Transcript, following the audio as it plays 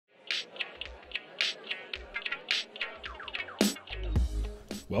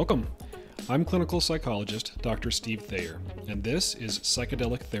Welcome. I'm clinical psychologist Dr. Steve Thayer, and this is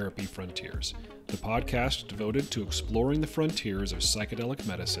Psychedelic Therapy Frontiers, the podcast devoted to exploring the frontiers of psychedelic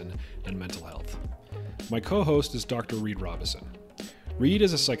medicine and mental health. My co-host is Dr. Reid Robison. Reid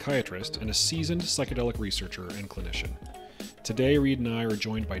is a psychiatrist and a seasoned psychedelic researcher and clinician. Today, Reid and I are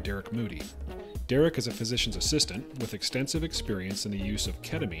joined by Derick Moody. Derick is a physician's assistant with extensive experience in the use of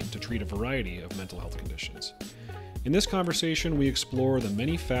ketamine to treat a variety of mental health conditions. In this conversation, we explore the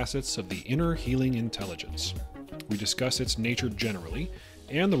many facets of the inner healing intelligence. We discuss its nature generally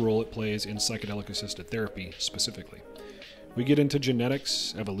and the role it plays in psychedelic-assisted therapy specifically. We get into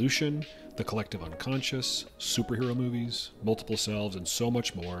genetics, evolution, the collective unconscious, superhero movies, multiple selves, and so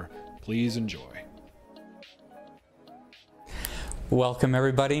much more. Please enjoy. Welcome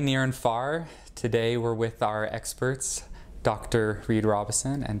everybody near and far. Today we're with our experts, Dr. Reid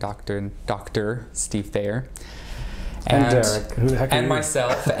Robison and Dr. Steve Thayer. And Derick, who the heck are and you?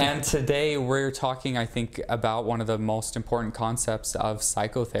 Myself. And today we're talking, I think, about one of the most important concepts of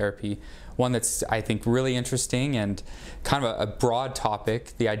psychotherapy. One that's, I think, really interesting and kind of a broad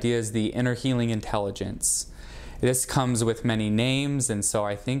topic. The idea is the inner healing intelligence. This comes with many names, and so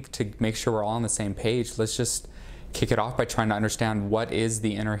I think to make sure we're all on the same page, let's just kick it off by trying to understand what is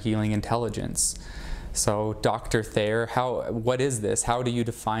the inner healing intelligence. So, Dr. Thayer, what is this? How do you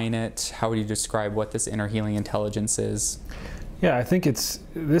define it? How would you describe what this inner healing intelligence is? Yeah, I think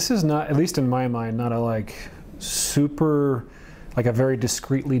this is not, at least in my mind, not a super, a very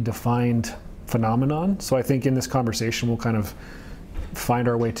discreetly defined phenomenon. So I think in this conversation we'll kind of find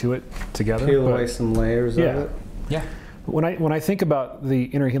our way to it together. Peel away some layers of it. Yeah. When I think about the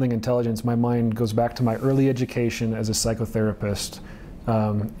inner healing intelligence, my mind goes back to my early education as a psychotherapist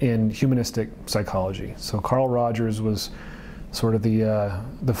in humanistic psychology. So Carl Rogers was sort of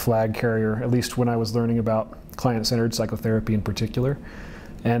the flag carrier, at least when I was learning about client-centered psychotherapy in particular.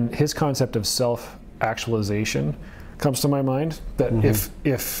 And his concept of self-actualization comes to my mind, that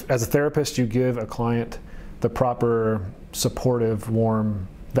if as a therapist you give a client the proper supportive, warm,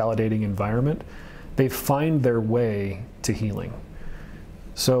 validating environment, they find their way to healing.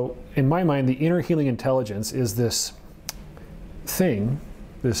 So in my mind, the inner healing intelligence is this thing,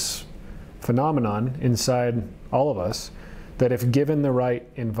 this phenomenon inside all of us that, if given the right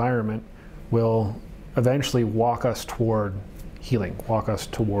environment, will eventually walk us toward healing, walk us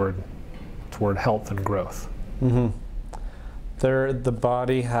toward health and growth. The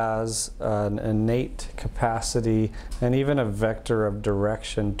body has an innate capacity and even a vector of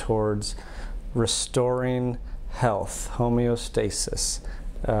direction towards restoring health, homeostasis.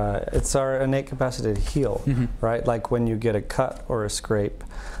 It's our innate capacity to heal, right? Like when you get a cut or a scrape,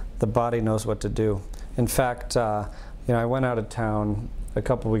 the body knows what to do. In fact, I went out of town a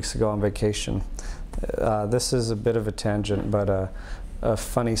couple weeks ago on vacation. This is a bit of a tangent, but a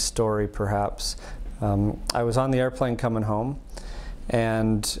funny story perhaps. I was on the airplane coming home,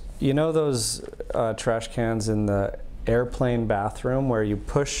 and you know those trash cans in the airplane bathroom where you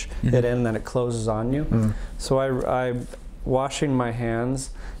push it in and then it closes on you? So I washing my hands,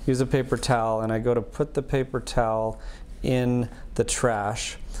 use a paper towel, and I go to put the paper towel in the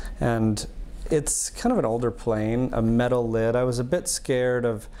trash, and it's kind of an older plane, a metal lid. I was a bit scared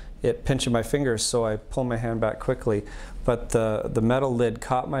of it pinching my fingers, so I pulled my hand back quickly, but the metal lid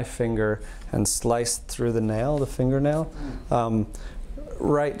caught my finger and sliced through the fingernail,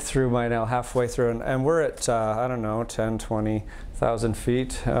 right through my nail, halfway through, and we're at, I don't know, 10, 20,000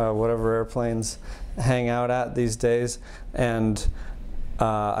 feet, whatever airplanes hang out at these days, and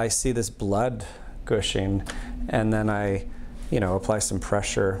I see this blood gushing, and then I, apply some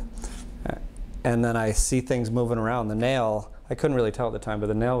pressure, and then I see things moving around. The nail, I couldn't really tell at the time, but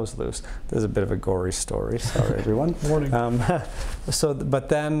the nail was loose. This is a bit of a gory story, sorry everyone. Warning. But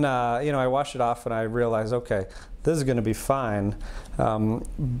then, I washed it off and I realized, okay, this is gonna be fine.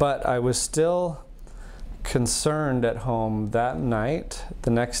 But I was still concerned at home that night,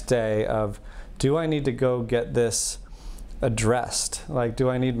 the next day, of, do I need to go get this addressed? Do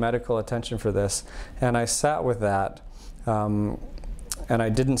I need medical attention for this? And I sat with that, and I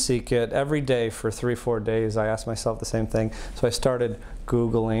didn't seek it. Every day for 3-4 days, I asked myself the same thing. So I started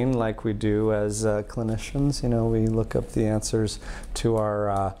Googling, like we do as clinicians. We look up the answers to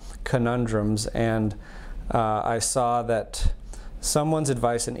our conundrums, and I saw that someone's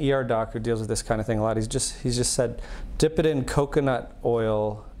advice, an ER doc who deals with this kind of thing a lot, he's just said, dip it in coconut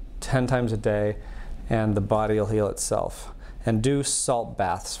oil 10 times a day and the body will heal itself, and do salt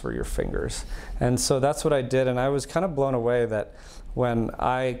baths for your fingers. And so that's what I did, and I was kind of blown away that when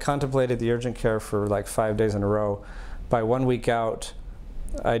I contemplated the urgent care for 5 days in a row, by 1 week out,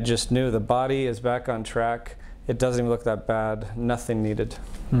 I just knew the body is back on track, it doesn't even look that bad, nothing needed.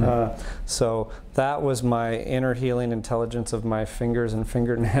 So that was my inner healing intelligence of my fingers and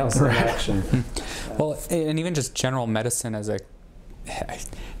fingernails in action. Well, and even just general medicine as a,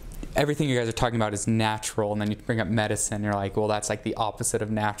 everything you guys are talking about is natural, and then you bring up medicine, you're like, well, that's like the opposite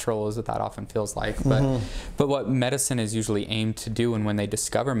of natural, is what that often feels like. But what medicine is usually aimed to do, and when they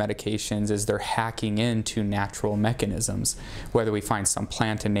discover medications, is they're hacking into natural mechanisms. Whether we find some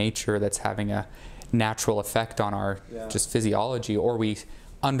plant in nature that's having a natural effect on our just physiology, or we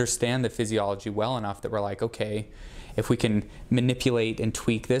understand the physiology well enough that we're like, okay, if we can manipulate and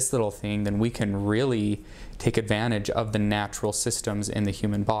tweak this little thing, then we can really take advantage of the natural systems in the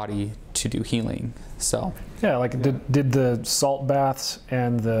human body to do healing. So yeah, like did the salt baths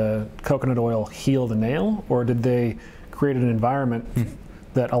and the coconut oil heal the nail, or did they create an environment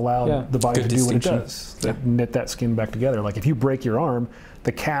that allowed the body to do what it does, that knit that skin back together? Like if you break your arm,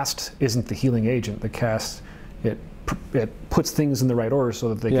 the cast isn't the healing agent. The cast, it puts things in the right order so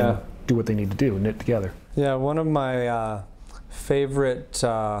that they can do what they need to do, knit together. Yeah, one of my favorite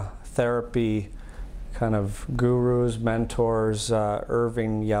therapy kind of gurus, mentors,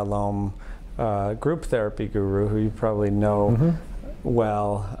 Irving Yalom, group therapy guru, who you probably know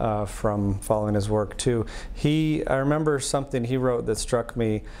well from following his work too. I remember something he wrote that struck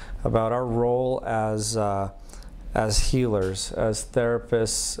me about our role as healers, as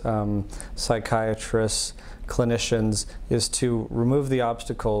therapists, psychiatrists, clinicians, is to remove the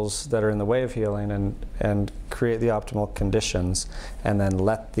obstacles that are in the way of healing and create the optimal conditions, and then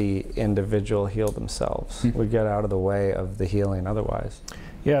let the individual heal themselves. We get out of the way of the healing otherwise.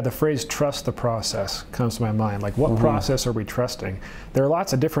 Yeah, the phrase "trust the process" comes to my mind. Like, what process are we trusting? There are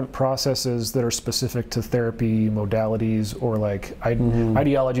lots of different processes that are specific to therapy modalities, or like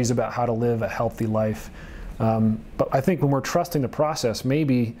ideologies about how to live a healthy life. But I think when we're trusting the process,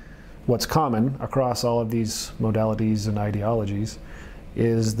 maybe what's common across all of these modalities and ideologies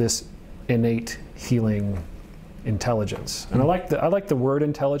is this innate healing intelligence. And I like the word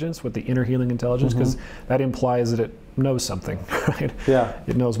intelligence with the inner healing intelligence, because that implies that it knows something, right? Yeah.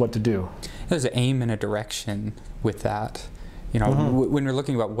 It knows what to do. There's an aim and a direction with that. You know, when you're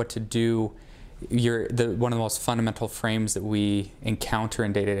looking about what to do, one of the most fundamental frames that we encounter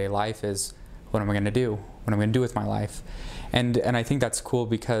in day-to-day life is, what am I going to do? What am I going to do with my life? And I think that's cool,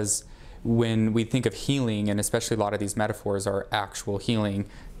 because when we think of healing, and especially a lot of these metaphors are actual healing,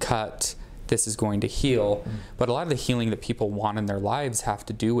 cut, this is going to heal. But a lot of the healing that people want in their lives have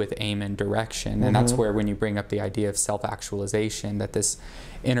to do with aim and direction. And that's where, when you bring up the idea of self-actualization, that this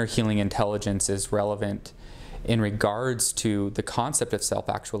inner healing intelligence is relevant in regards to the concept of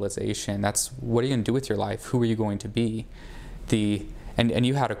self-actualization. That's, what are you going to do with your life? Who are you going to be? And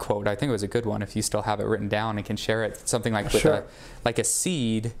you had a quote, I think it was a good one, if you still have it written down and can share it, something like, like a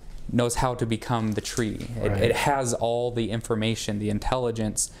seed knows how to become the tree. It has all the information, the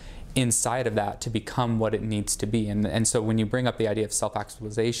intelligence inside of that to become what it needs to be. And so when you bring up the idea of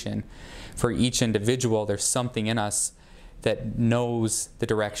self-actualization, for each individual, there's something in us that knows the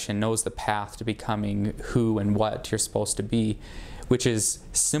direction, knows the path to becoming who and what you're supposed to be, which is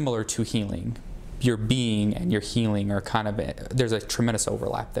similar to healing. Your being and your healing are kind of, there's a tremendous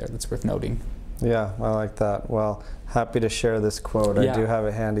overlap there that's worth noting. Yeah, I like that. Well, happy to share this quote. I do have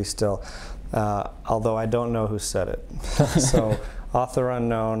it handy still, although I don't know who said it. So, author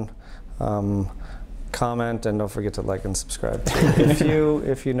unknown, comment, and don't forget to like and subscribe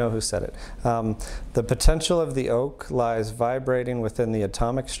if you know who said it. The potential of the oak lies vibrating within the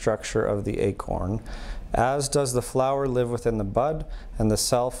atomic structure of the acorn, as does the flower live within the bud, and the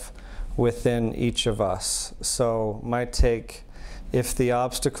self within each of us. So my take, if the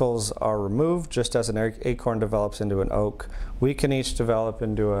obstacles are removed, just as an acorn develops into an oak, we can each develop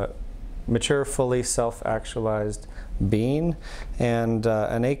into a mature, fully self-actualized being. And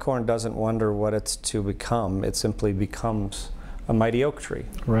an acorn doesn't wonder what it's to become. It simply becomes a mighty oak tree.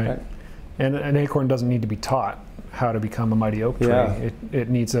 Right. And an acorn doesn't need to be taught how to become a mighty oak tree. It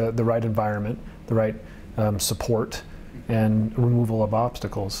needs the right environment, the right support, and removal of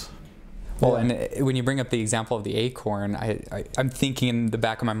obstacles. Well, and when you bring up the example of the acorn, I'm thinking in the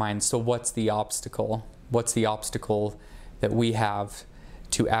back of my mind, so what's the obstacle? What's the obstacle that we have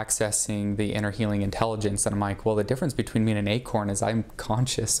to accessing the inner healing intelligence? And I'm like, well, the difference between me and an acorn is I'm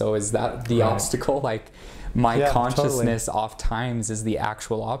conscious. So is that the obstacle? Like, my consciousness oft times is the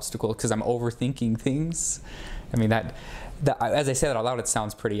actual obstacle, because I'm overthinking things. I mean, that as I say that out loud, it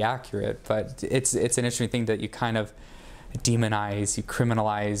sounds pretty accurate, but it's an interesting thing that you kind of demonize, you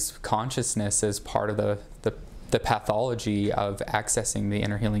criminalize consciousness as part of the pathology of accessing the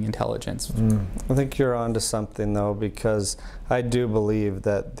inner healing intelligence. I think you're onto something, though, because I do believe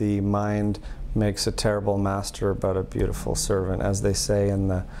that the mind makes a terrible master but a beautiful servant, as they say in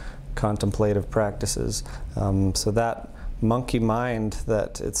the contemplative practices. So that monkey mind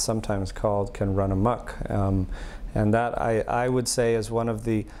that it's sometimes called can run amok. And that I would say is one of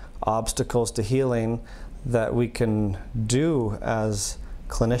the obstacles to healing that we can do as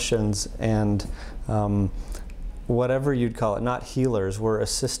clinicians and whatever you'd call it, not healers, we're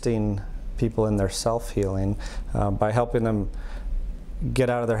assisting people in their self-healing by helping them get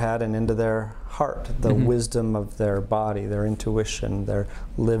out of their head and into their heart, the wisdom of their body, their intuition, their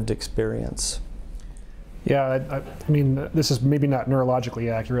lived experience. Yeah, I mean, this is maybe not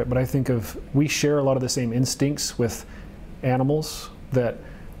neurologically accurate, but I think we share a lot of the same instincts with animals that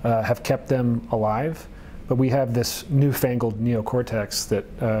have kept them alive, but we have this newfangled neocortex that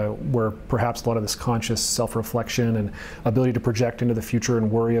where perhaps a lot of this conscious self-reflection and ability to project into the future and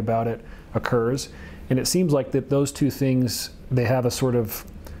worry about it occurs. And it seems like that those two things, they have a sort of,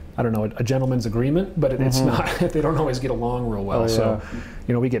 I don't know, a gentleman's agreement, but it's not, they don't always get along real well. So,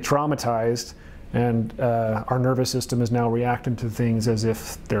 you know, we get traumatized, and our nervous system is now reacting to things as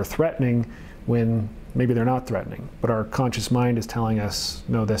if they're threatening when maybe they're not threatening. But our conscious mind is telling us,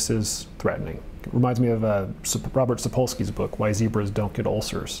 no, this is threatening. It reminds me of Robert Zapolsky's book, Why Zebras Don't Get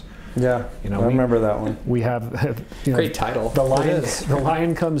Ulcers. Yeah, I remember that one. We have great title. The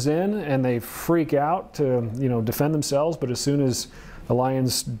lion comes in and they freak out to defend themselves, but as soon as the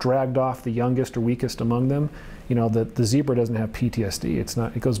lion's dragged off the youngest or weakest among them, the zebra doesn't have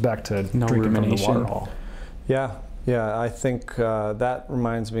PTSD. It goes back to drinking from the water hole. Yeah, I think that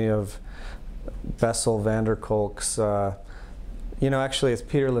reminds me of Bessel van der Kolk's. Actually, it's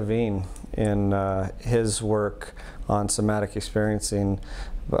Peter Levine in his work on somatic experiencing.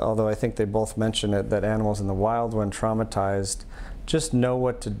 Although I think they both mention it, that animals in the wild, when traumatized, just know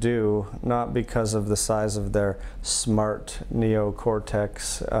what to do, not because of the size of their smart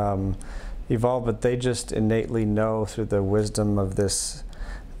neocortex evolved, but they just innately know through the wisdom of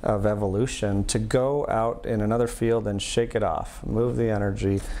evolution to go out in another field and shake it off, move the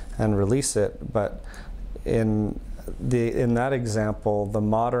energy and release it. But in that example, the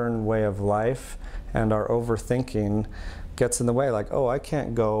modern way of life and our overthinking gets in the way. Like, oh, I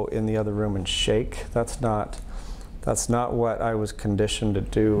can't go in the other room and shake. That's not what I was conditioned to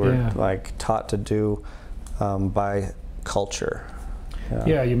do or like taught to do by culture.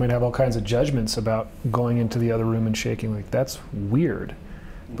 Yeah, you might have all kinds of judgments about going into the other room and shaking. Like, that's weird.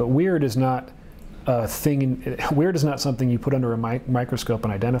 But weird is not a thing. Weird is not something you put under a microscope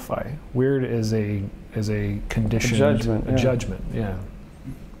and identify. Weird is a conditioned judgment. Yeah.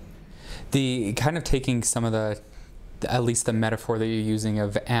 The kind of taking some of at least the metaphor that you're using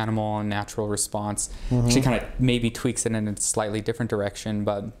of animal and natural response, actually kind of maybe tweaks it in a slightly different direction.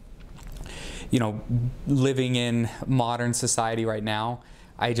 But living in modern society right now,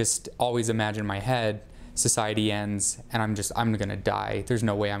 I just always imagine in my head, society ends and I'm gonna die. There's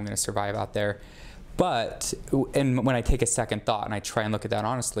no way I'm gonna survive out there. But and when I take a second thought and I try and look at that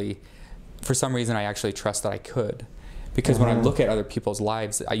honestly, for some reason I actually trust that I could. Because when I look at other people's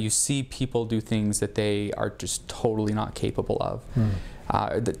lives, you see people do things that they are just totally not capable of.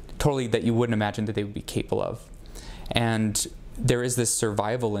 Totally that you wouldn't imagine that they would be capable of. And there is this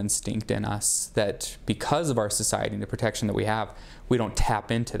survival instinct in us that because of our society and the protection that we have, we don't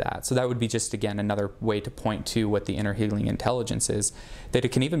tap into that. So that would be just, again, another way to point to what the inner healing intelligence is, that it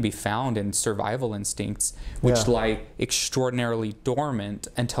can even be found in survival instincts, which lie extraordinarily dormant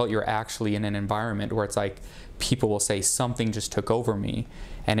until you're actually in an environment where it's like, people will say something just took over me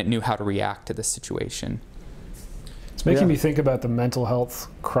and it knew how to react to the situation. It's making me think about the mental health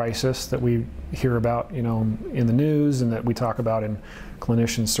crisis that we hear about, in the news and that we talk about in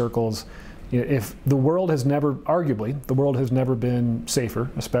clinician circles. If the world has never, arguably, the world has never been safer,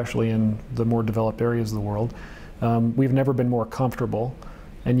 especially in the more developed areas of the world. We've never been more comfortable,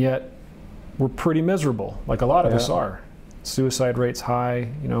 and yet we're pretty miserable, like a lot of us are. Suicide rate's high,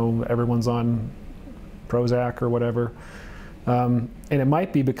 everyone's on Prozac or whatever. And it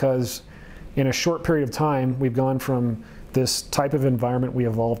might be because in a short period of time, we've gone from this type of environment we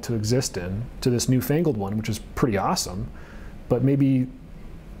evolved to exist in to this newfangled one, which is pretty awesome, but maybe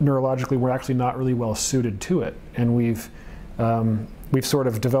neurologically we're actually not really well suited to it. And we've sort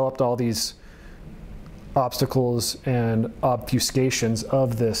of developed all these obstacles and obfuscations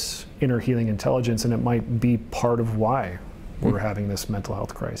of this inner healing intelligence, and it might be part of why we're having this mental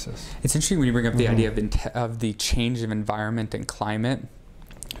health crisis. It's interesting when you bring up the idea of the change of environment and climate.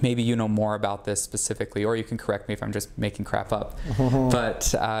 Maybe you know more about this specifically, or you can correct me if I'm just making crap up.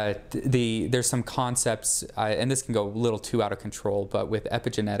 But there's some concepts, and this can go a little too out of control, but with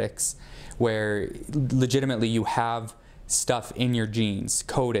epigenetics, where legitimately you have stuff in your genes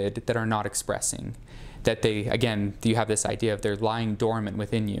coded that are not expressing. That they, again, you have this idea of they're lying dormant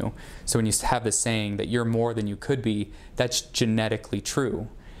within you. So when you have this saying that you're more than you could be, that's genetically true.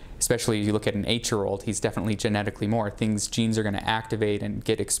 Especially if you look at an 8-year-old, he's definitely genetically more. Genes are going to activate and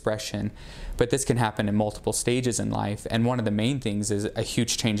get expression. But this can happen in multiple stages in life. And one of the main things is a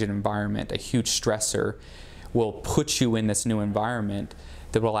huge change in environment. A huge stressor will put you in this new environment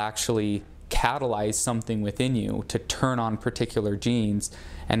that will actually catalyze something within you to turn on particular genes.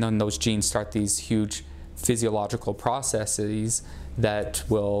 And then those genes start these huge physiological processes that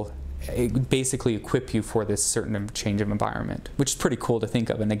will basically equip you for this certain change of environment, which is pretty cool to think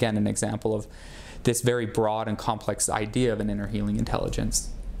of. And again, an example of this very broad and complex idea of an inner healing intelligence.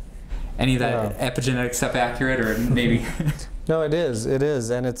 Any of that epigenetic stuff accurate, or maybe? No, it is,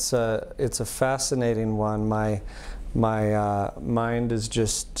 and it's a fascinating one. My mind is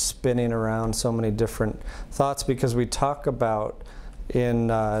just spinning around so many different thoughts, because we talk about, in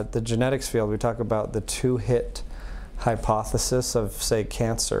the genetics field, we talk about the 2-hit hypothesis of, say,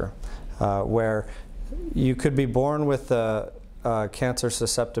 cancer, where you could be born with a cancer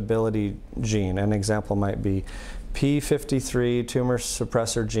susceptibility gene. An example might be P53 tumor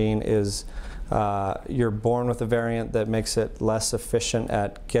suppressor gene is, you're born with a variant that makes it less efficient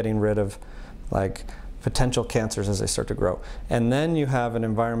at getting rid of, like, potential cancers as they start to grow. And then you have an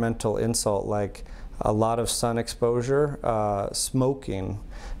environmental insult like a lot of sun exposure, smoking.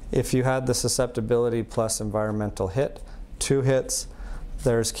 If you had the susceptibility plus environmental hit, 2 hits,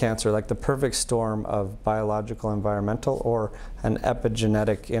 there's cancer, like the perfect storm of biological, environmental, or an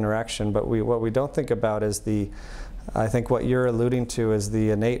epigenetic interaction. But what we don't think about is I think what you're alluding to is the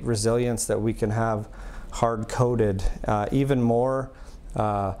innate resilience that we can have hard-coded. Even more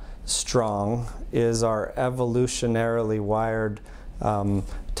strong is our evolutionarily wired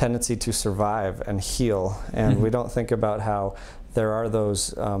tendency to survive and heal. And we don't think about how there are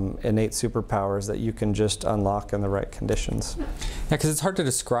those innate superpowers that you can just unlock in the right conditions. Yeah, because it's hard to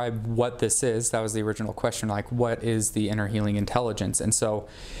describe what this is. That was the original question, like, what is the inner healing intelligence? And so,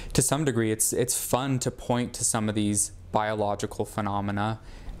 to some degree, it's fun to point to some of these biological phenomena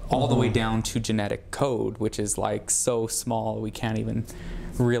all the way down to genetic code, which is like so small we can't even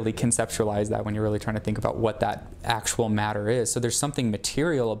really conceptualize that when you're really trying to think about what that actual matter is. So there's something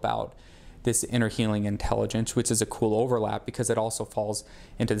material about this inner healing intelligence, which is a cool overlap, because it also falls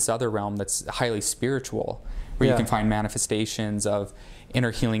into this other realm that's highly spiritual, where you can find manifestations of inner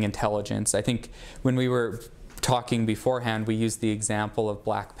healing intelligence. I think when we were talking beforehand, we used the example of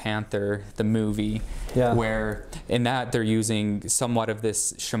Black Panther, the movie, where in that they're using somewhat of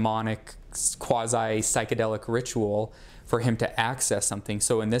this shamanic, quasi-psychedelic ritual for him to access something.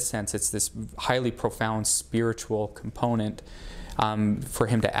 So in this sense, it's this highly profound spiritual component for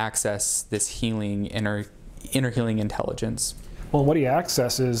him to access this healing, inner healing intelligence. Well, what he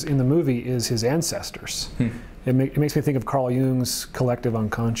accesses in the movie is his ancestors. It makes me think of Carl Jung's collective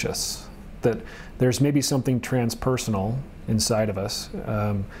unconscious, that there's maybe something transpersonal inside of us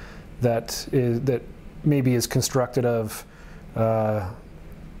that maybe is constructed of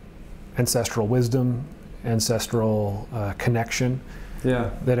ancestral wisdom, ancestral connection.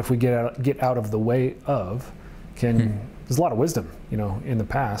 That if we get out of the way of, there's a lot of wisdom, in the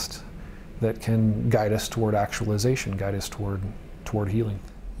past that can guide us toward actualization, guide us toward healing.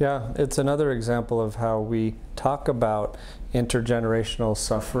 Yeah, it's another example of how we talk about intergenerational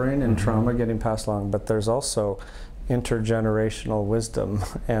suffering and trauma getting passed along, but there's also intergenerational wisdom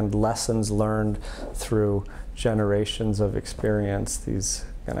and lessons learned through generations of experience, these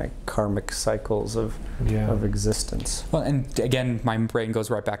kind of karmic cycles of existence. Well, and again, my brain goes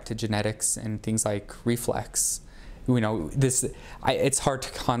right back to genetics and things like reflex. It's hard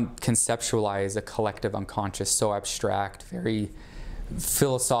to conceptualize a collective unconscious, so abstract, very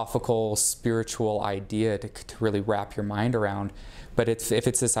philosophical, spiritual idea to really wrap your mind around. But if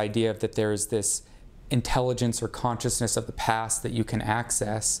it's this idea of that there's this intelligence or consciousness of the past that you can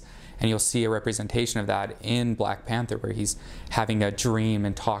access, and you'll see a representation of that in Black Panther, where he's having a dream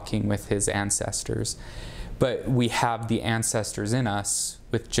and talking with his ancestors. But we have the ancestors in us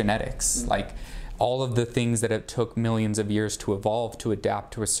with genetics, like all of the things that it took millions of years to evolve to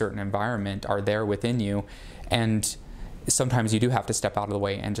adapt to a certain environment are there within you. And sometimes you do have to step out of the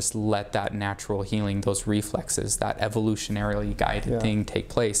way and just let that natural healing, those reflexes, that evolutionarily guided thing take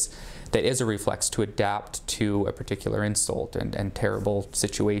place. That is a reflex to adapt to a particular insult and terrible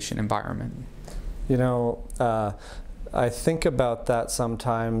situation, environment. I think about that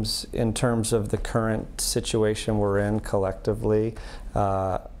sometimes in terms of the current situation we're in collectively.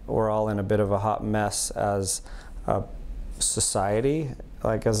 We're all in a bit of a hot mess as a society,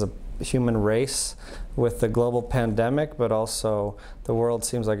 like as a human race with the global pandemic, but also the world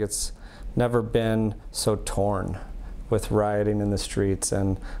seems like it's never been so torn with rioting in the streets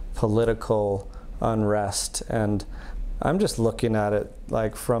and political unrest. And I'm just looking at it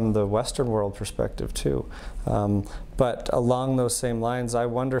like from the Western world perspective too. But along those same lines, I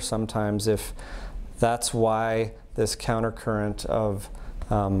wonder sometimes if that's why this countercurrent of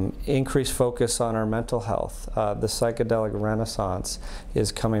increased focus on our mental health, the psychedelic renaissance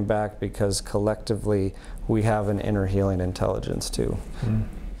is coming back because collectively we have an inner healing intelligence too. Mm.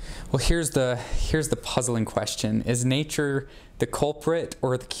 Well, here's the puzzling question: is nature the culprit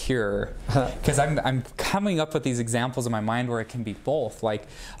or the cure? Because I'm coming up with these examples in my mind where it can be both. Like,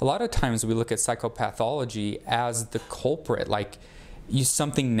 a lot of times we look at psychopathology as the culprit, like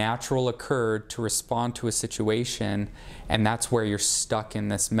something natural occurred to respond to a situation, and that's where you're stuck in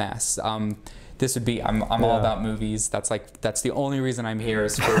this mess. This would be, I'm all about movies. That's the only reason I'm here,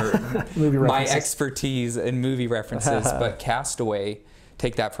 is for my expertise in movie references. But Castaway,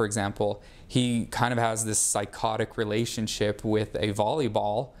 take that for example. He kind of has this psychotic relationship with a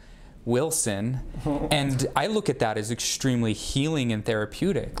volleyball, Wilson, and I look at that as extremely healing and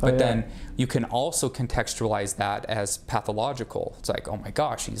therapeutic. But then you can also contextualize that as pathological. It's like, oh my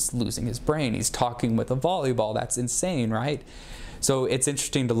gosh, he's losing his brain. He's talking with a volleyball. That's insane, right? So it's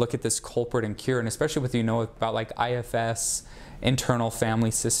interesting to look at this culprit and cure, and especially with, about like IFS, internal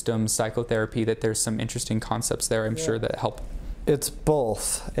family systems, psychotherapy, that there's some interesting concepts there, I'm sure, that help. It's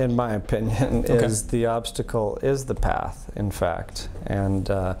both, in my opinion. Is the obstacle is the path, in fact. And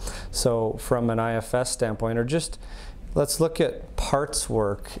so from an IFS standpoint, or just let's look at parts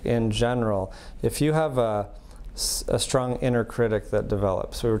work in general. If you have a strong inner critic that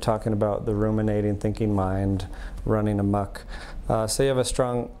develops, we were talking about the ruminating thinking mind running amok. Say you have a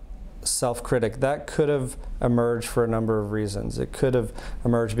strong self-critic, that could have emerged for a number of reasons. It could have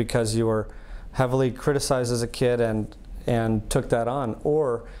emerged because you were heavily criticized as a kid and took that on,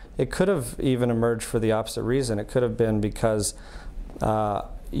 or it could have even emerged for the opposite reason. It could have been because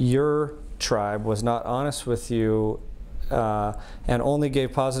your tribe was not honest with you and only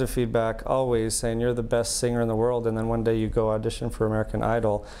gave positive feedback, always saying you're the best singer in the world, and then one day you go audition for American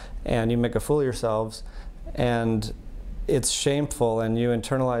Idol and you make a fool of yourselves, and it's shameful, and you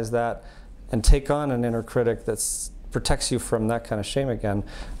internalize that and take on an inner critic that protects you from that kind of shame again,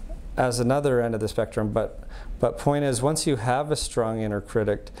 as another end of the spectrum. But point is, once you have a strong inner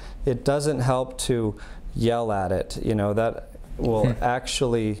critic, it doesn't help to yell at it. That will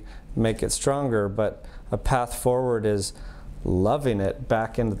actually make it stronger. But a path forward is loving it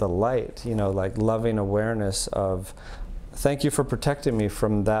back into the light. Like loving awareness of, thank you for protecting me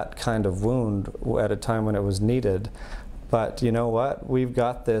from that kind of wound at a time when it was needed. But you know what? We've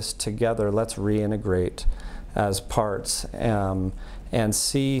got this together. Let's reintegrate as parts. And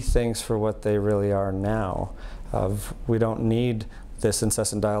see things for what they really are now. We don't need this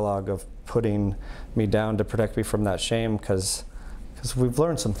incessant dialogue of putting me down to protect me from that shame, because we've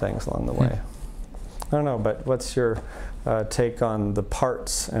learned some things along the way. I don't know, but what's your take on the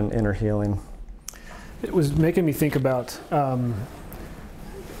parts and inner healing? It was making me think about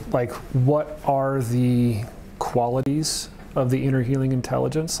like, what are the qualities of the inner healing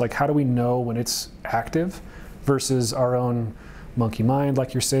intelligence? Like, how do we know when it's active versus our own monkey mind,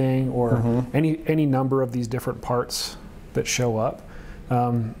 like you're saying, or any number of these different parts that show up?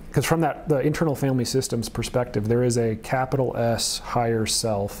 Because from the internal family systems perspective, there is a capital S higher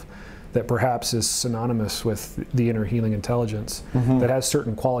self that perhaps is synonymous with the inner healing intelligence, that has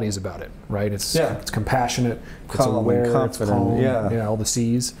certain qualities about it, right? It's compassionate, it's aware, it's calm, all the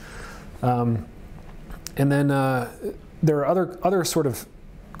C's. And then there are other sort of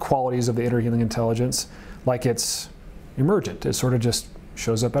qualities of the inner healing intelligence, like it's emergent. It sort of just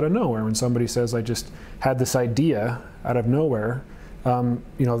shows up out of nowhere. When somebody says, I just had this idea out of nowhere,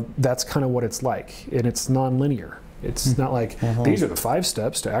 that's kind of what it's like. And it's non-linear. It's not like, these are the 5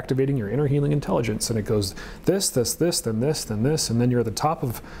 steps to activating your inner healing intelligence. And it goes this, then this, then this, and then you're at the top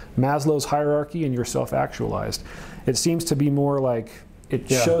of Maslow's hierarchy and you're self-actualized. It seems to be more like it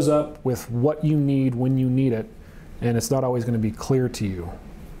shows up with what you need when you need it, and it's not always going to be clear to you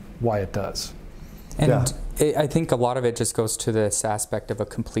why it does. And I think a lot of it just goes to this aspect of a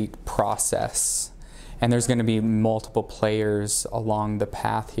complete process. And there's going to be multiple players along the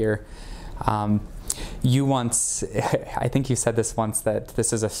path here. You once, I think you said this once, that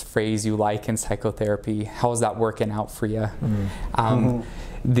this is a phrase you like in psychotherapy. How is that working out for you?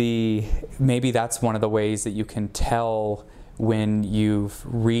 Maybe that's one of the ways that you can tell when you've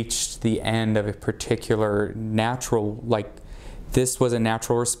reached the end of a particular natural, like this was a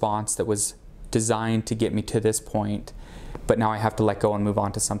natural response that was designed to get me to this point. but now I have to let go and move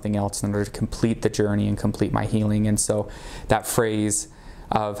on to something else in order to complete the journey and complete my healing. And so that phrase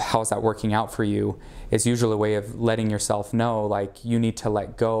of how's that working out for you is usually a way of letting yourself know, like, you need to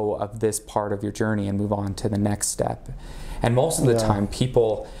let go of this part of your journey and move on to the next step. And most of the time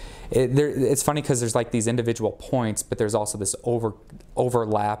people, it's funny because there's like these individual points, but there's also this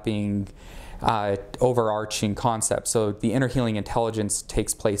overlapping, overarching concept. So the inner healing intelligence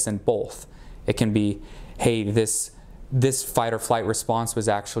takes place in both. It can be, hey, this fight or flight response was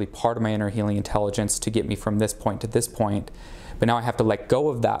actually part of my inner healing intelligence to get me from this point to this point, but now I have to let go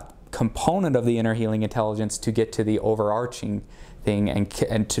of that component of the inner healing intelligence to get to the overarching thing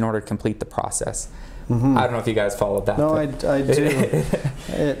and in order to complete the process. Mm-hmm. I don't know if you guys followed that. No, I do.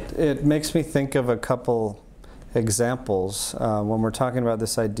 It makes me think of a couple examples when we're talking about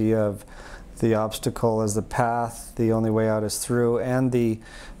this idea of the obstacle as the path, the only way out is through, and the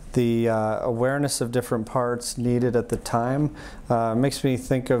awareness of different parts needed at the time. Makes me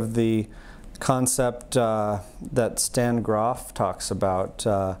think of the concept that Stan Grof talks about,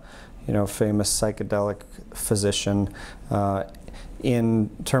 famous psychedelic physician, in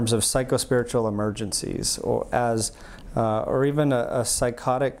terms of psychospiritual emergencies, or even a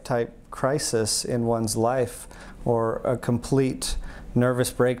psychotic type crisis in one's life, or a complete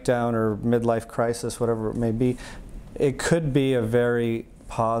nervous breakdown or midlife crisis, whatever it may be. It could be a very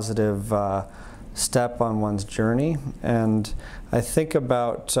positive step on one's journey. And I think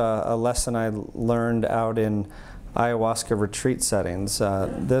about a lesson I learned out in ayahuasca retreat settings.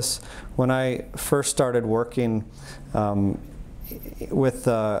 When I first started working with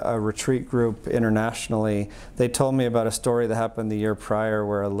a retreat group internationally, they told me about a story that happened the year prior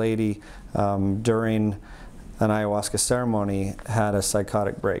where a lady during an ayahuasca ceremony had a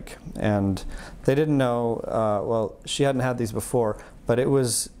psychotic break. And they didn't know, well, she hadn't had these before, but it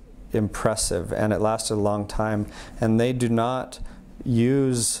was impressive and it lasted a long time. And they do not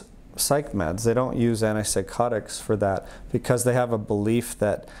use psych meds. They don't use antipsychotics for that because they have a belief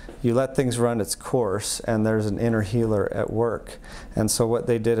that you let things run its course and there's an inner healer at work. And so what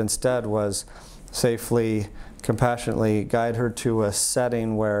they did instead was safely, compassionately guide her to a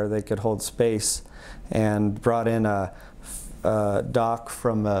setting where they could hold space, and brought in a doc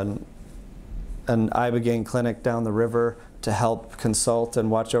from an ibogaine clinic down the river to help consult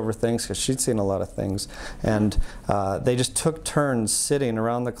and watch over things, because she'd seen a lot of things. And they just took turns sitting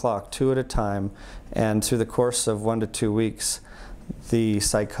around the clock, 2 at a time, and through the course of 1 to 2 weeks, the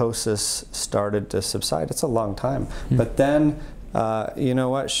psychosis started to subside. It's a long time. Mm-hmm. But then, you know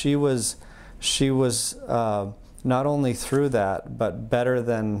what, she was not only through that, but better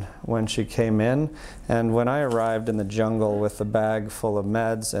than when she came in. And when I arrived in the jungle with a bag full of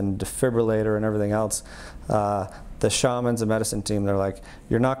meds and defibrillator and everything else, the shamans and medicine team, they're like,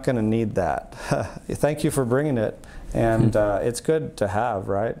 you're not going to need that. Thank you for bringing it. And it's good to have,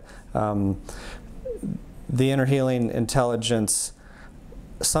 right? The inner healing intelligence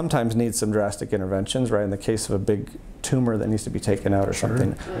sometimes needs some drastic interventions, right? In the case of a big tumor that needs to be taken out or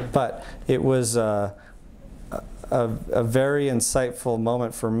something. But it was a very insightful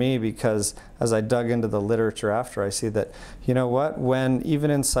moment for me, because as I dug into the literature after, I see that, you know what, when even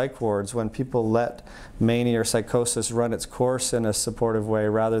in psych wards, when people let mania or psychosis run its course in a supportive way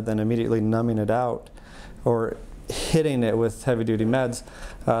rather than immediately numbing it out or hitting it with heavy-duty meds,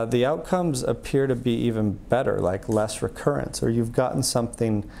 the outcomes appear to be even better, like less recurrence, or you've gotten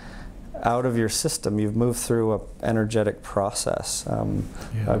something out of your system. You've moved through an energetic process.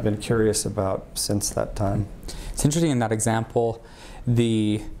 I've been curious about since that time. It's interesting in that example,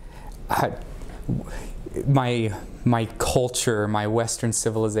 my culture, my Western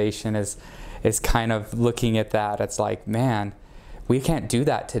civilization is kind of looking at that. It's like, man, we can't do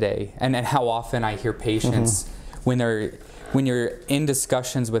that today. And how often I hear patients when you're in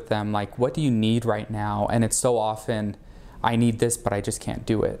discussions with them, like, what do you need right now? And it's so often, I need this, but I just can't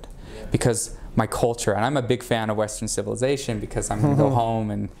do it. Because my culture, and I'm a big fan of Western civilization because I'm going to go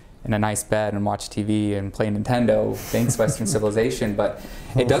home and in a nice bed and watch TV and play Nintendo, thanks Western civilization, but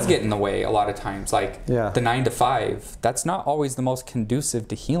it does get in the way a lot of times. Like the 9 to 5, that's not always the most conducive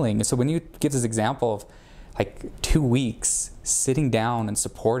to healing. So when you give this example of like 2 weeks sitting down and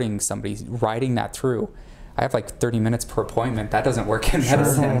supporting somebody, riding that through, I have like 30 minutes per appointment. That doesn't work in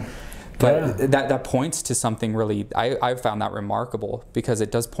medicine. But that points to something really, I've found that remarkable, because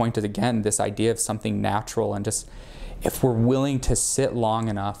it does point to, again, this idea of something natural, and just if we're willing to sit long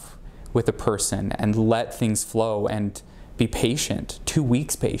enough with a person and let things flow and be patient, 2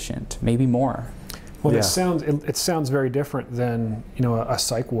 weeks patient, maybe more. Well, it sounds very different than, you know, a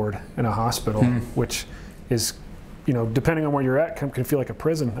psych ward in a hospital, which is you know, depending on where you're at, can feel like a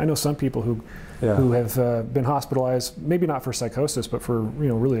prison. I know some people who have been hospitalized, maybe not for psychosis, but for, you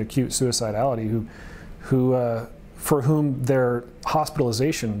know, really acute suicidality, who for whom their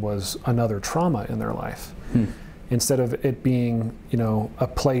hospitalization was another trauma in their life, instead of it being, you know, a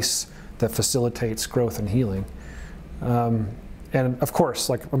place that facilitates growth and healing. And of course,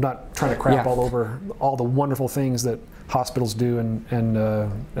 like, I'm not trying to crap all over all the wonderful things that hospitals do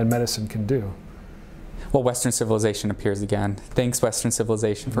and medicine can do. Well, Western civilization appears again. Thanks, Western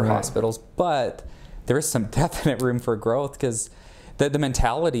civilization, for hospitals. But there is some definite room for growth, because the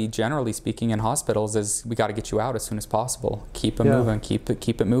mentality, generally speaking, in hospitals is, we got to get you out as soon as possible. Keep it moving, keep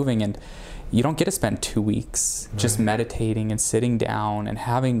it moving. And you don't get to spend 2 weeks just meditating and sitting down and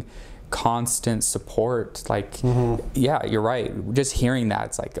having constant support. Like, yeah, you're right. Just hearing that,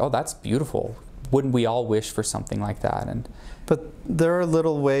 it's like, oh, that's beautiful. Wouldn't we all wish for something like that? And but there are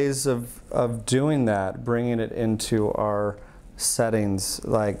little ways of doing that, bringing it into our settings.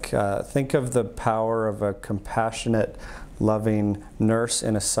 Like, think of the power of a compassionate, loving nurse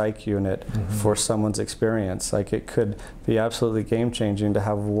in a psych unit for someone's experience. Like, it could be absolutely game-changing to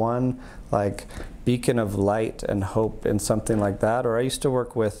have one, like, beacon of light and hope in something like that. Or I used to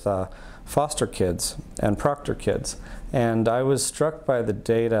work with foster kids and proctor kids, and I was struck by the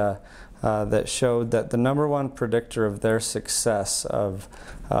data that showed that the #1 predictor of their success of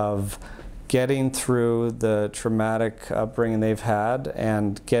getting through the traumatic upbringing they've had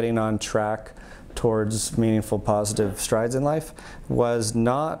and getting on track towards meaningful, positive strides in life was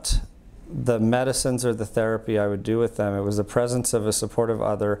not the medicines or the therapy I would do with them. It was the presence of a supportive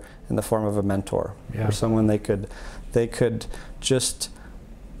other in the form of a mentor, or someone they could just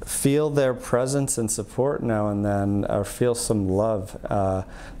feel their presence and support now and then, or feel some love,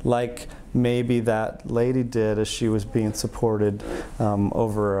 like maybe that lady did as she was being supported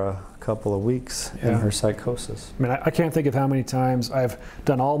over a couple of weeks in her psychosis. I mean, I can't think of how many times I've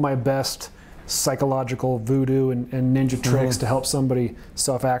done all my best psychological voodoo and ninja tricks to help somebody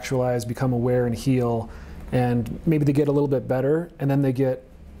self-actualize, become aware, and heal, and maybe they get a little bit better, and then they get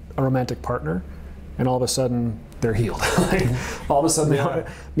a romantic partner, and all of a sudden they're healed. Like, all of a sudden they don't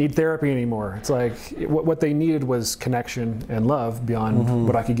need therapy anymore. It's like what they needed was connection and love beyond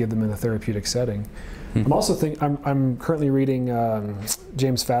what I could give them in a therapeutic setting. I'm also I'm currently reading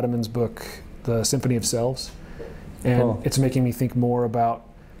James Fadiman's book, The Symphony of Selves, and it's making me think more about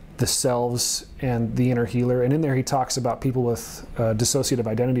the selves and the inner healer. And in there he talks about people with dissociative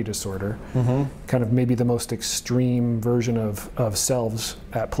identity disorder, kind of maybe the most extreme version of selves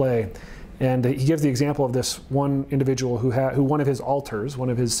at play. And he gives the example of this one individual who one of his alters, one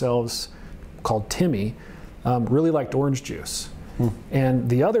of his selves, called Timmy, really liked orange juice. And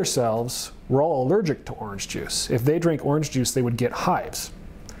the other selves were all allergic to orange juice. If they drank orange juice, they would get hives.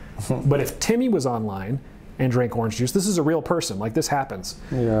 But if Timmy was online and drank orange juice, this is a real person, like this happens,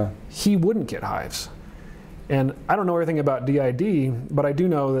 he wouldn't get hives. And I don't know everything about DID, but I do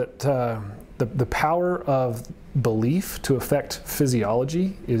know that the power of belief to affect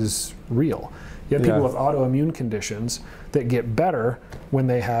physiology is real. You have people with autoimmune conditions that get better when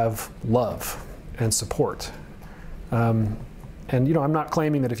they have love and support. And you know, I'm not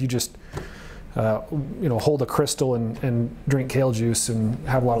claiming that if you just you know, hold a crystal and drink kale juice and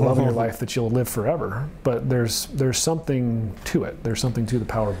have a lot of love in your life that you'll live forever. But there's something to it. There's something to the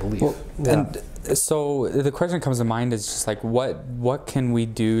power of belief. Well, and so the question that comes to mind is just like, what can we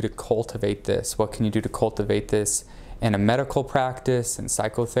do to cultivate this? What can you do to cultivate this in a medical practice, in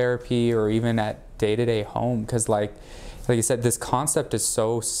psychotherapy, or even at day-to-day home? Because like you said, this concept is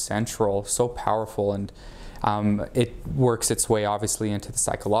so central, so powerful, and it works its way obviously into the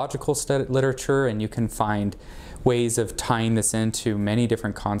psychological literature, and you can find ways of tying this into many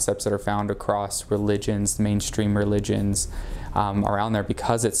different concepts that are found across religions, mainstream religions around there,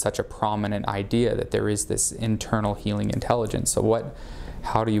 because it's such a prominent idea that there is this internal healing intelligence. So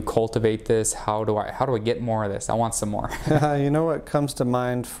how do you cultivate this? How do I get more of this? I want some more. You know what comes to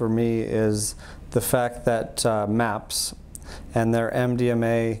mind for me is the fact that MAPS and their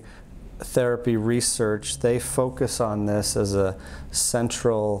MDMA therapy research, they focus on this as a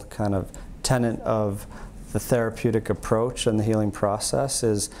central kind of tenet of the therapeutic approach and the healing process,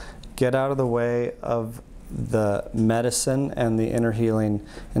 is get out of the way of the medicine and the inner healing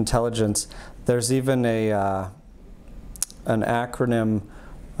intelligence. There's even an acronym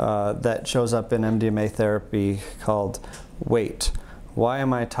that shows up in MDMA therapy called WAIT. Why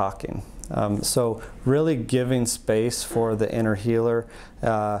am I talking? So really giving space for the inner healer,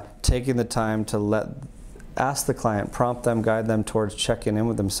 taking the time to let ask the client, prompt them, guide them towards checking in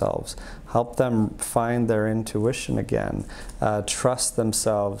with themselves, help them find their intuition again, trust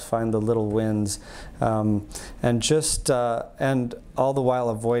themselves, find the little wins, and just and all the while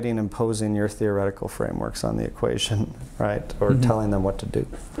avoiding imposing your theoretical frameworks on the equation, right, or telling them what to do.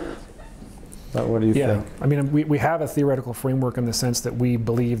 But what do you think? I mean, we have a theoretical framework in the sense that we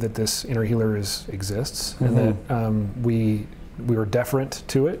believe that this inner healer exists, and that we are deferent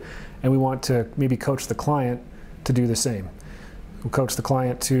to it, and we want to maybe coach the client to do the same. We coach the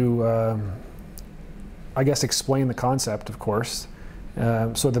client to, I guess, explain the concept, of course,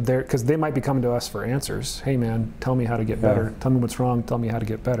 so that because they might be coming to us for answers. Hey, man, tell me how to get better. Tell me what's wrong. Tell me how to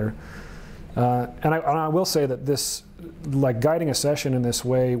get better. And I will say that this, like guiding a session in this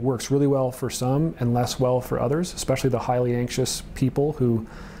way, works really well for some and less well for others, especially the highly anxious people who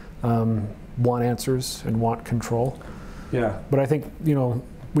want answers and want control. Yeah. But I think, you know,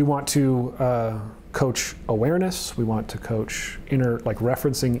 we want to coach awareness. We want to coach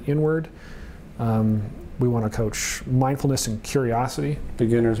referencing inward. We want to coach mindfulness and curiosity.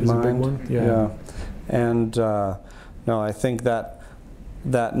 Beginner's mind. A big one. Yeah. And no, I think that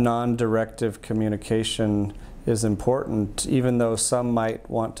non-directive communication is important, even though some might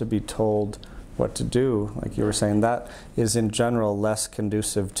want to be told what to do, like you were saying. That is in general less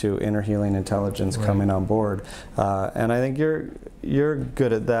conducive to inner healing intelligence coming on board. And I think you're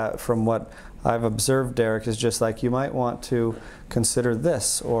good at that. From what I've observed, Derick, is just like, you might want to consider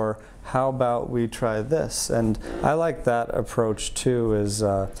this, or how about we try this? And I like that approach too, is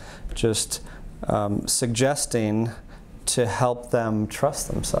just suggesting to help them trust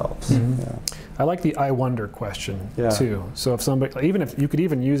themselves. I like the I wonder question too. So if somebody, even if you could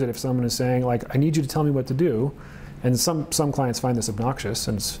even use it if someone is saying, like, I need you to tell me what to do, and some clients find this obnoxious,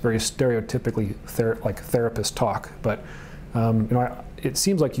 and it's very stereotypically therapist talk, but you know, it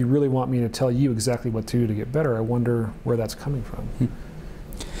seems like you really want me to tell you exactly what to do to get better. I wonder where that's coming from.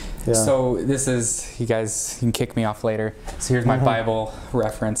 So this is, you guys can kick me off later. So here's my Bible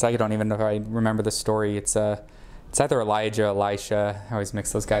reference. I don't even know if I remember the story. It's either Elijah, Elisha. I always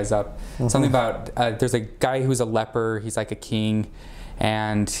mix those guys up. Something about, there's a guy who's a leper. He's like a king.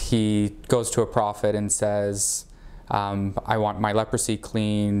 And he goes to a prophet and says, I want my leprosy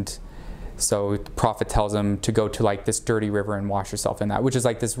cleaned. So the prophet tells him to go to like this dirty river and wash yourself in that, which is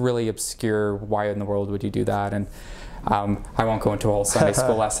like this really obscure, why in the world would you do that? And I won't go into a whole Sunday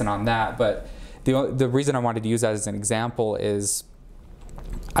school lesson on that. But the reason I wanted to use that as an example is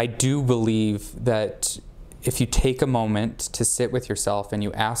I do believe that if you take a moment to sit with yourself and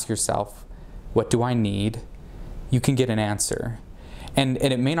you ask yourself, what do I need? You can get an answer. And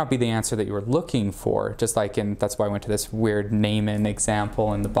it may not be the answer that you were looking for, just like that's why I went to this weird Naaman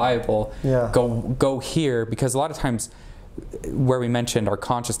example in the Bible. Go here, because a lot of times where we mentioned our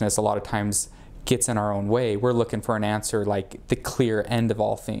consciousness a lot of times gets in our own way. We're looking for an answer like the clear end of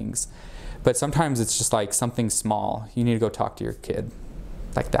all things. But sometimes it's just like something small. You need to go talk to your kid.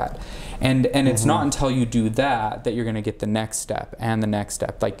 Like that. And it's not until you do that that you're going to get the next step and the next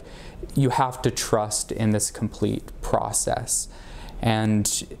step. Like, you have to trust in this complete process.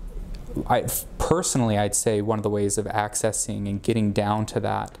 And personally, I'd say one of the ways of accessing and getting down to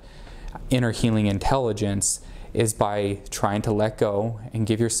that inner healing intelligence is by trying to let go and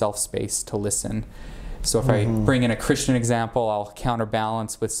give yourself space to listen. So if I bring in a Christian example, I'll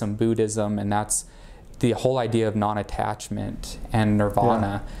counterbalance with some Buddhism, and that's the whole idea of non-attachment and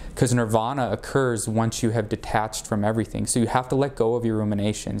nirvana, because nirvana occurs once you have detached from everything. So you have to let go of your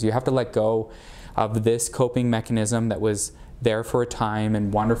ruminations. You have to let go of this coping mechanism that was there for a time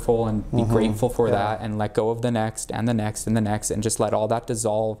and wonderful, and be grateful for that, and let go of the next and the next and the next, and just let all that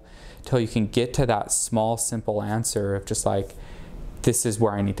dissolve till you can get to that small, simple answer of just like, this is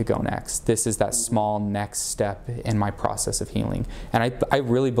where I need to go next. This is that small next step in my process of healing. And I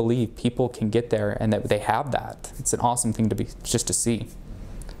really believe people can get there, and that they have that. It's an awesome thing just to see.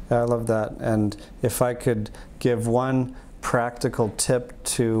 I love that. And if I could give one practical tip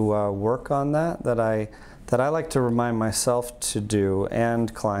to work on that I like to remind myself to do,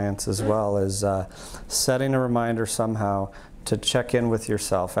 and clients as well, is setting a reminder somehow to check in with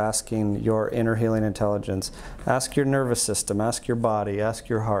yourself, asking your inner healing intelligence, ask your nervous system, ask your body, ask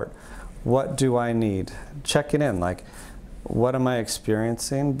your heart, what do I need? Checking in, like, what am I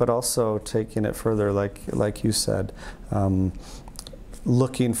experiencing? But also taking it further, like you said,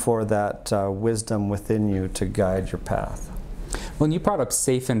 looking for that wisdom within you to guide your path. Well, you brought up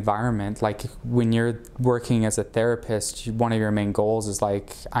safe environment. Like, when you're working as a therapist, one of your main goals is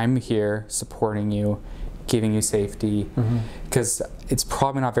like, I'm here supporting you, giving you safety, because it's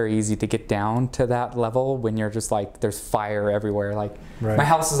probably not very easy to get down to that level when you're just like, there's fire everywhere. Like, my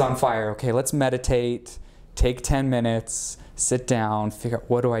house is on fire. Okay, let's meditate, take 10 minutes, sit down, figure out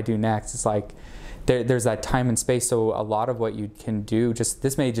what do I do next. It's like there's that time and space. So a lot of what you can do,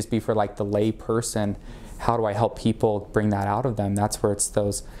 this may just be for like the lay person. How do I help people bring that out of them? That's where it's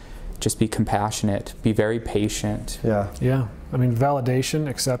those, just be compassionate, be very patient. Yeah. I mean, validation,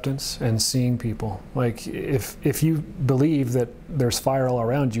 acceptance, and seeing people. Like, if you believe that there's fire all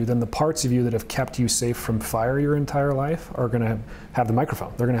around you, then the parts of you that have kept you safe from fire your entire life are going to have the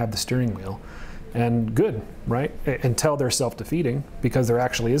microphone. They're going to have the steering wheel. And good, right? Until they're self-defeating, because there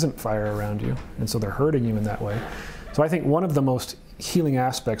actually isn't fire around you. And so they're hurting you in that way. So I think one of the most healing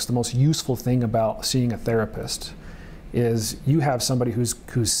aspects, the most useful thing about seeing a therapist is you have somebody who's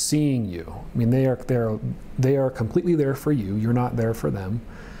seeing you. I mean, they are completely there for you. You're not there for them.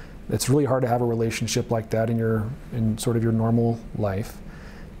 It's really hard to have a relationship like that in sort of your normal life.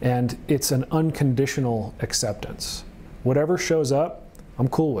 And it's an unconditional acceptance. Whatever shows up, I'm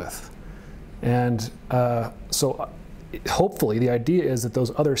cool with. And so hopefully the idea is that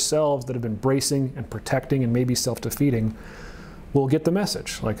those other selves that have been bracing and protecting and maybe self-defeating will get the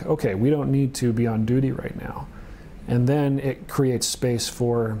message. Like, okay, we don't need to be on duty right now. And then it creates space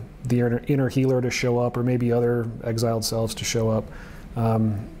for the inner healer to show up, or maybe other exiled selves to show up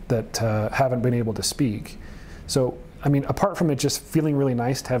that haven't been able to speak. So, I mean, apart from it just feeling really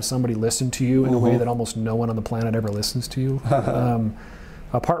nice to have somebody listen to you in a way that almost no one on the planet ever listens to you,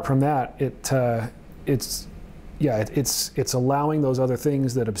 apart from that, it's allowing those other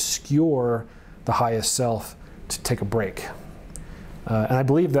things that obscure the highest self to take a break. And I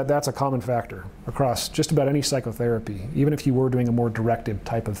believe that that's a common factor across just about any psychotherapy. Even if you were doing a more directed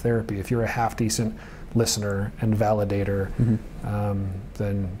type of therapy, if you're a half-decent listener and validator,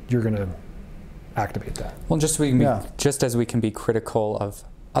 then you're going to activate that. Well, just as we can be critical of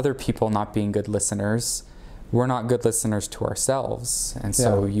other people not being good listeners, we're not good listeners to ourselves. And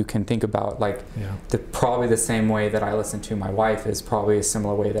so you can think about, like, probably the same way that I listen to my wife is probably a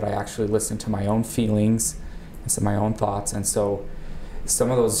similar way that I actually listen to my own feelings and my own thoughts. And so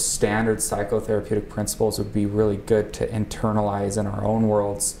some of those standard psychotherapeutic principles would be really good to internalize in our own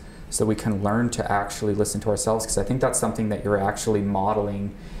worlds so we can learn to actually listen to ourselves, because I think that's something that you're actually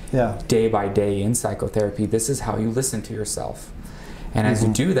modeling day by day in psychotherapy. This is how you listen to yourself. And as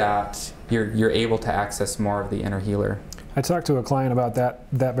you do that, you're able to access more of the inner healer. I talked to a client about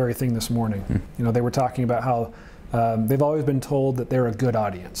that very thing this morning. You know, they were talking about how they've always been told that they're a good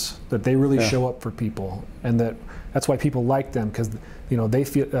audience, that they really show up for people, and that's why people like them, because you know they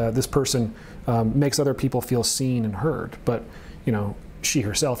feel this person makes other people feel seen and heard. But you know, she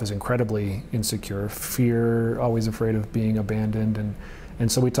herself is incredibly insecure, always afraid of being abandoned,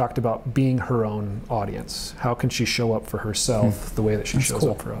 and so we talked about being her own audience. How can she show up for herself the way that she shows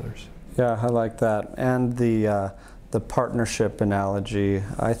up for others? Yeah, I like that. And the partnership analogy,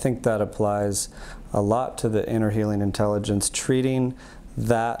 I think that applies a lot to the inner healing intelligence, treating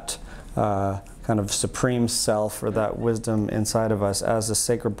that kind of supreme self or that wisdom inside of us as a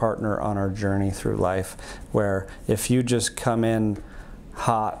sacred partner on our journey through life, where if you just come in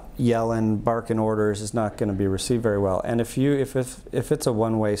hot, yelling, barking orders, is not going to be received very well. And if it's a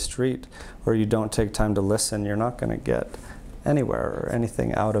one-way street where you don't take time to listen, you're not going to get anywhere or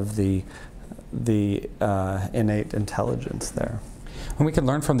anything out of the innate intelligence there. And we can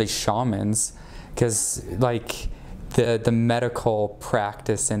learn from these shamans, because like the medical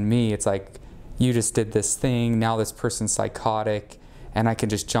practice in me, it's like, you just did this thing, now this person's psychotic, and I can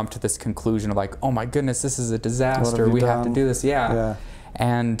just jump to this conclusion of like, oh my goodness, this is a disaster, we have to do this.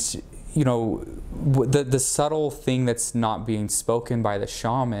 And you know, the subtle thing that's not being spoken by the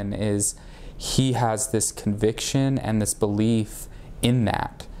shaman is he has this conviction and this belief in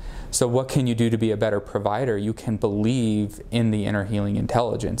that. So what can you do to be a better provider? You can believe in the inner healing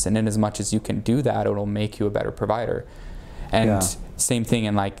intelligence, and in as much as you can do that, it'll make you a better provider. And same thing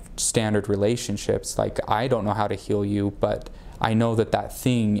in like standard relationships. Like, I don't know how to heal you, but I know that that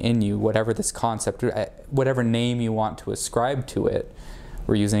thing in you, whatever this concept, whatever name you want to ascribe to it,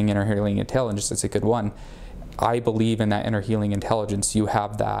 we're using inner healing intelligence, it's a good one. I believe in that inner healing intelligence. You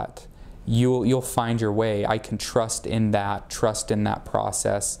have that. You'll find your way. I can trust in that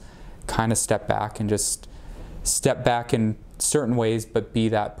process, kind of step back and just step back in certain ways, but be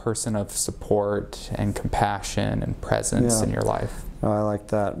that person of support and compassion and presence in your life. Oh, I like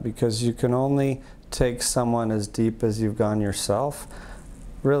that, because you can only take someone as deep as you've gone yourself.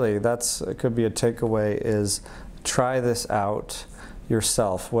 Really, it could be a takeaway, is try this out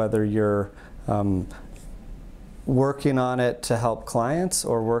yourself, whether you're working on it to help clients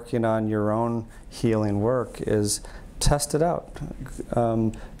or working on your own healing work, is test it out.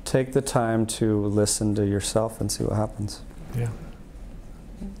 Take the time to listen to yourself and see what happens. Yeah.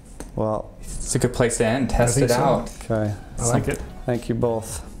 Well, it's a good place to end. Test think it so. out. okay. I like it. Thank you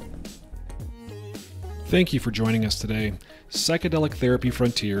both. Thank you for joining us today. Psychedelic Therapy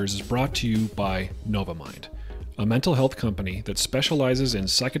Frontiers is brought to you by Novamind, a mental health company that specializes in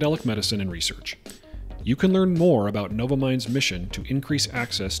psychedelic medicine and research. You can learn more about Novamind's mission to increase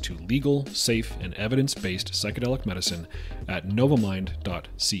access to legal, safe, and evidence-based psychedelic medicine at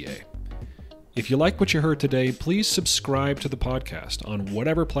novamind.ca. If you like what you heard today, please subscribe to the podcast on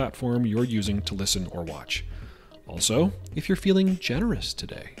whatever platform you're using to listen or watch. Also, if you're feeling generous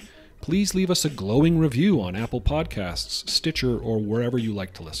today, please leave us a glowing review on Apple Podcasts, Stitcher, or wherever you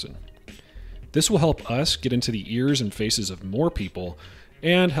like to listen. This will help us get into the ears and faces of more people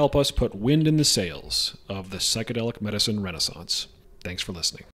and help us put wind in the sails of the psychedelic medicine renaissance. Thanks for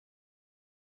listening.